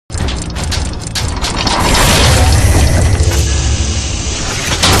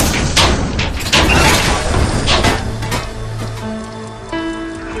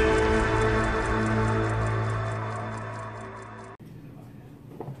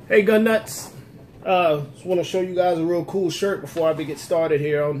Hey gun nuts, just want to show you guys a real cool shirt before I get started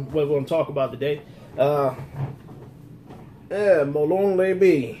here on what we're going to talk about today. Yeah, Molon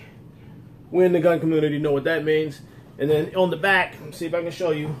Lebe. We in the gun community know what that means. And then on the back, let's see if I can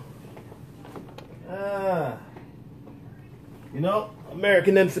show you. You know,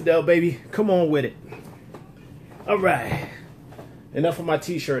 American Infidel, baby. Come on with it. All right. Enough of my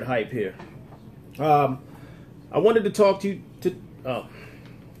t-shirt hype here. I wanted to talk to you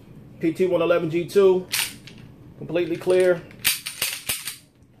PT111G2, completely clear.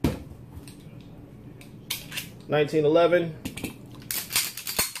 1911,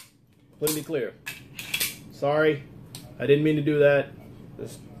 completely clear. Sorry, I didn't mean to do that.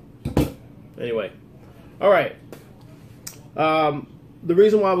 Anyway, all right. The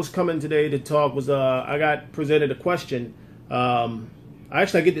reason why I was coming today to talk was I got presented a question. I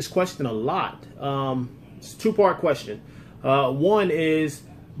get this question a lot. It's a two-part question. One is,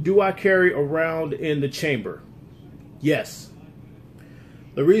 do I carry around in the chamber? Yes.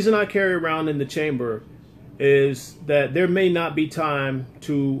 The reason I carry around in the chamber is that there may not be time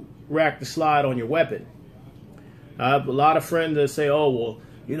to rack the slide on your weapon. I have a lot of friends that say, oh, well,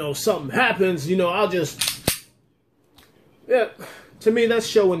 you know, something happens, you know, I'll just... Yeah, to me, that's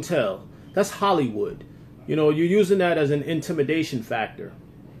show and tell. That's Hollywood. You know, you're using that as an intimidation factor.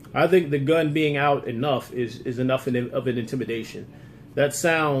 I think the gun being out enough is enough of an intimidation. That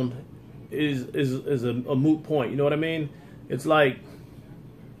sound is a moot point. You know what I mean? It's like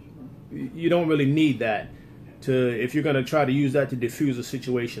you don't really need that if you're going to try to use that to diffuse a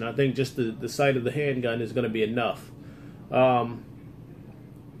situation. I think just the sight of the handgun is going to be enough.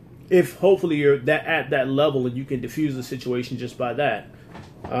 If hopefully you're at that level and you can diffuse the situation just by that.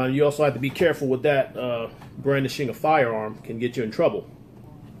 You also have to be careful with that. Brandishing a firearm can get you in trouble.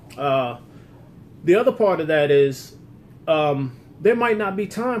 The other part of that is there might not be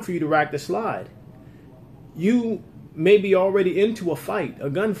time for you to rack the slide. You may be already into a fight, a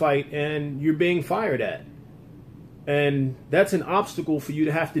gunfight, and you're being fired at. And that's an obstacle for you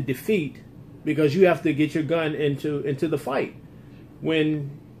to have to defeat because you have to get your gun into the fight.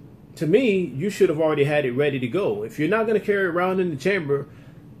 When, to me, you should have already had it ready to go. If you're not going to carry it around in the chamber,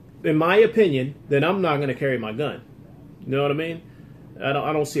 in my opinion, then I'm not going to carry my gun. You know what I mean? I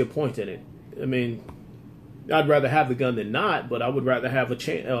don't see a point in it. I mean, I'd rather have the gun than not, but I would rather have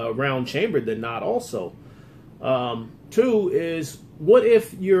a round chambered than not also. Two is, what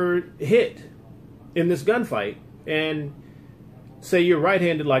if you're hit in this gunfight and say you're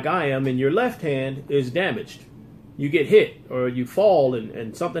right-handed like I am and your left hand is damaged? You get hit or you fall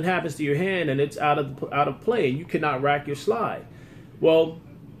and something happens to your hand and it's out of play and you cannot rack your slide. Well,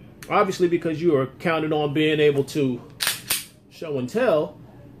 obviously because you are counted on being able to show and tell,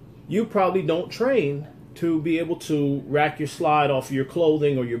 you probably don't train to be able to rack your slide off your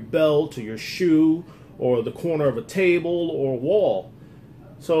clothing or your belt or your shoe or the corner of a table or wall.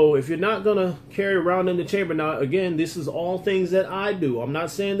 So if you're not going to carry around in the chamber, now again, this is all things that I do. I'm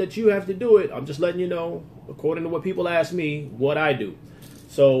not saying that you have to do it. I'm just letting you know, according to what people ask me, what I do.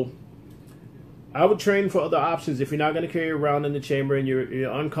 So I would train for other options. If you're not going to carry around in the chamber and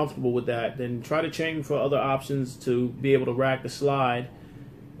you're uncomfortable with that, then try to train for other options to be able to rack the slide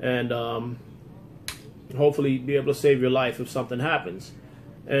and hopefully be able to save your life if something happens.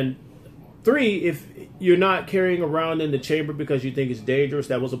 And three, if you're not carrying around in the chamber because you think it's dangerous,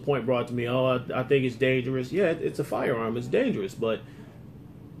 that was a point brought to me. Oh, I think it's dangerous. Yeah, it's a firearm. It's dangerous, but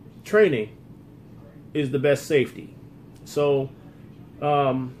training is the best safety. So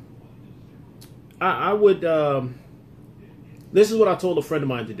I would, this is what I told a friend of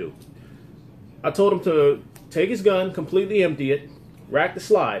mine to do. I told him to take his gun, completely empty it, rack the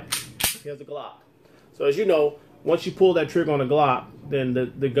slide. He has a Glock. So as you know, once you pull that trigger on a Glock, then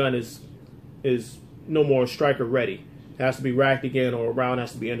the gun is no more striker ready. It has to be racked again or a round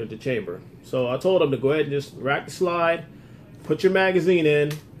has to be entered the chamber. So I told him to go ahead and just rack the slide, put your magazine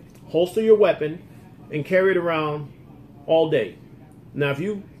in, holster your weapon, and carry it around all day. Now if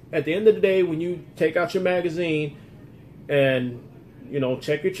you, at the end of the day, when you take out your magazine and, you know,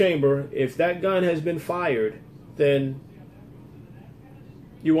 check your chamber, if that gun has been fired, then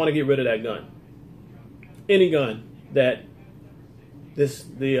you want to get rid of that gun. Any gun that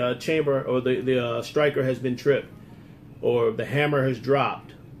the chamber or the striker has been tripped or the hammer has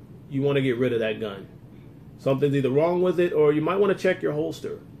dropped, you want to get rid of that gun. Something's either wrong with it or you might want to check your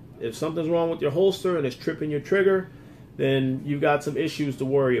holster. If something's wrong with your holster and it's tripping your trigger, then you've got some issues to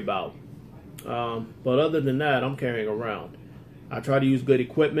worry about. But other than that, I'm carrying around. I try to use good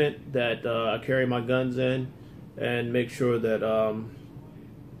equipment that I carry my guns in and make sure that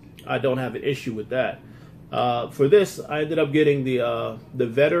I don't have an issue with that. For this, I ended up getting the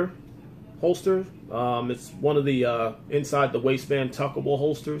Vedder holster. It's one of the inside the waistband tuckable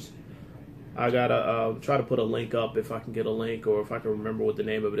holsters. I gotta try to put a link up if I can get a link, or if I can remember what the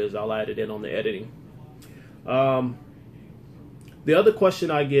name of it is, I'll add it in on the editing. The other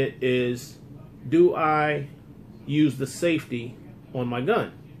question I get is, do I use the safety on my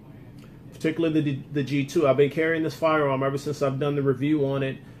gun? Particularly the G2. I've been carrying this firearm ever since I've done the review on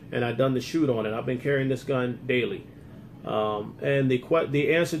it and I've done the shoot on it. I've been carrying this gun daily. And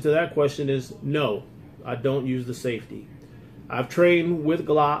the answer to that question is no, I don't use the safety. I've trained with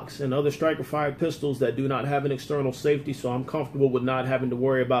Glocks and other striker-fired pistols that do not have an external safety, so I'm comfortable with not having to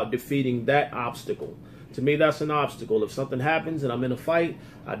worry about defeating that obstacle. To me, that's an obstacle. If something happens and I'm in a fight,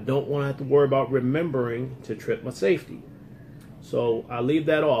 I don't want to have to worry about remembering to trip my safety. So I leave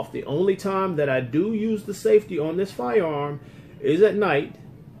that off. The only time that I do use the safety on this firearm is at night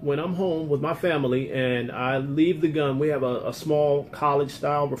when I'm home with my family and I leave the gun. We have a small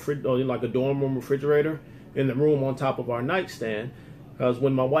college-style refrigerator, like a dorm room refrigerator, in the room on top of our nightstand, because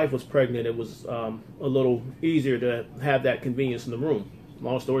when my wife was pregnant, it was a little easier to have that convenience in the room.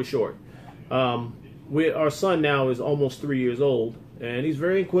 Long story short, our son now is almost 3 years old, and he's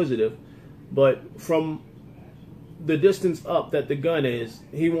very inquisitive, but from the distance up that the gun is,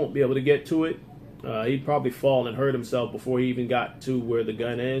 he won't be able to get to it. He'd probably fall and hurt himself before he even got to where the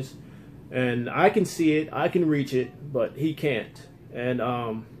gun is. And I can see it, I can reach it, but he can't. And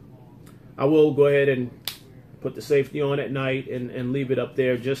I will go ahead and put the safety on at night and leave it up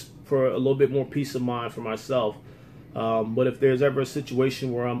there just for a little bit more peace of mind for myself. But if there's ever a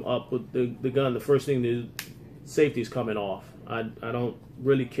situation where I'm up with the gun, the first thing the safety's coming off. I don't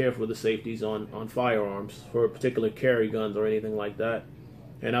really care for the safeties on firearms for particular carry guns or anything like that.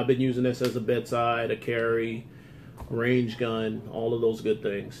 And I've been using this as a bedside, a carry, range gun, all of those good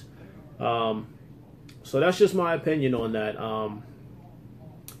things. So that's just my opinion on that.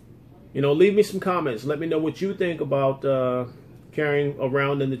 Leave me some comments. Let me know what you think about carrying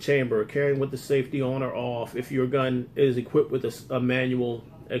around in the chamber, carrying with the safety on or off, if your gun is equipped with a manual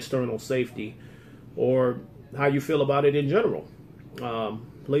external safety, or how you feel about it in general.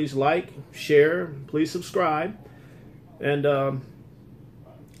 Please like, share, please subscribe, and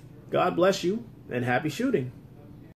God bless you, and happy shooting.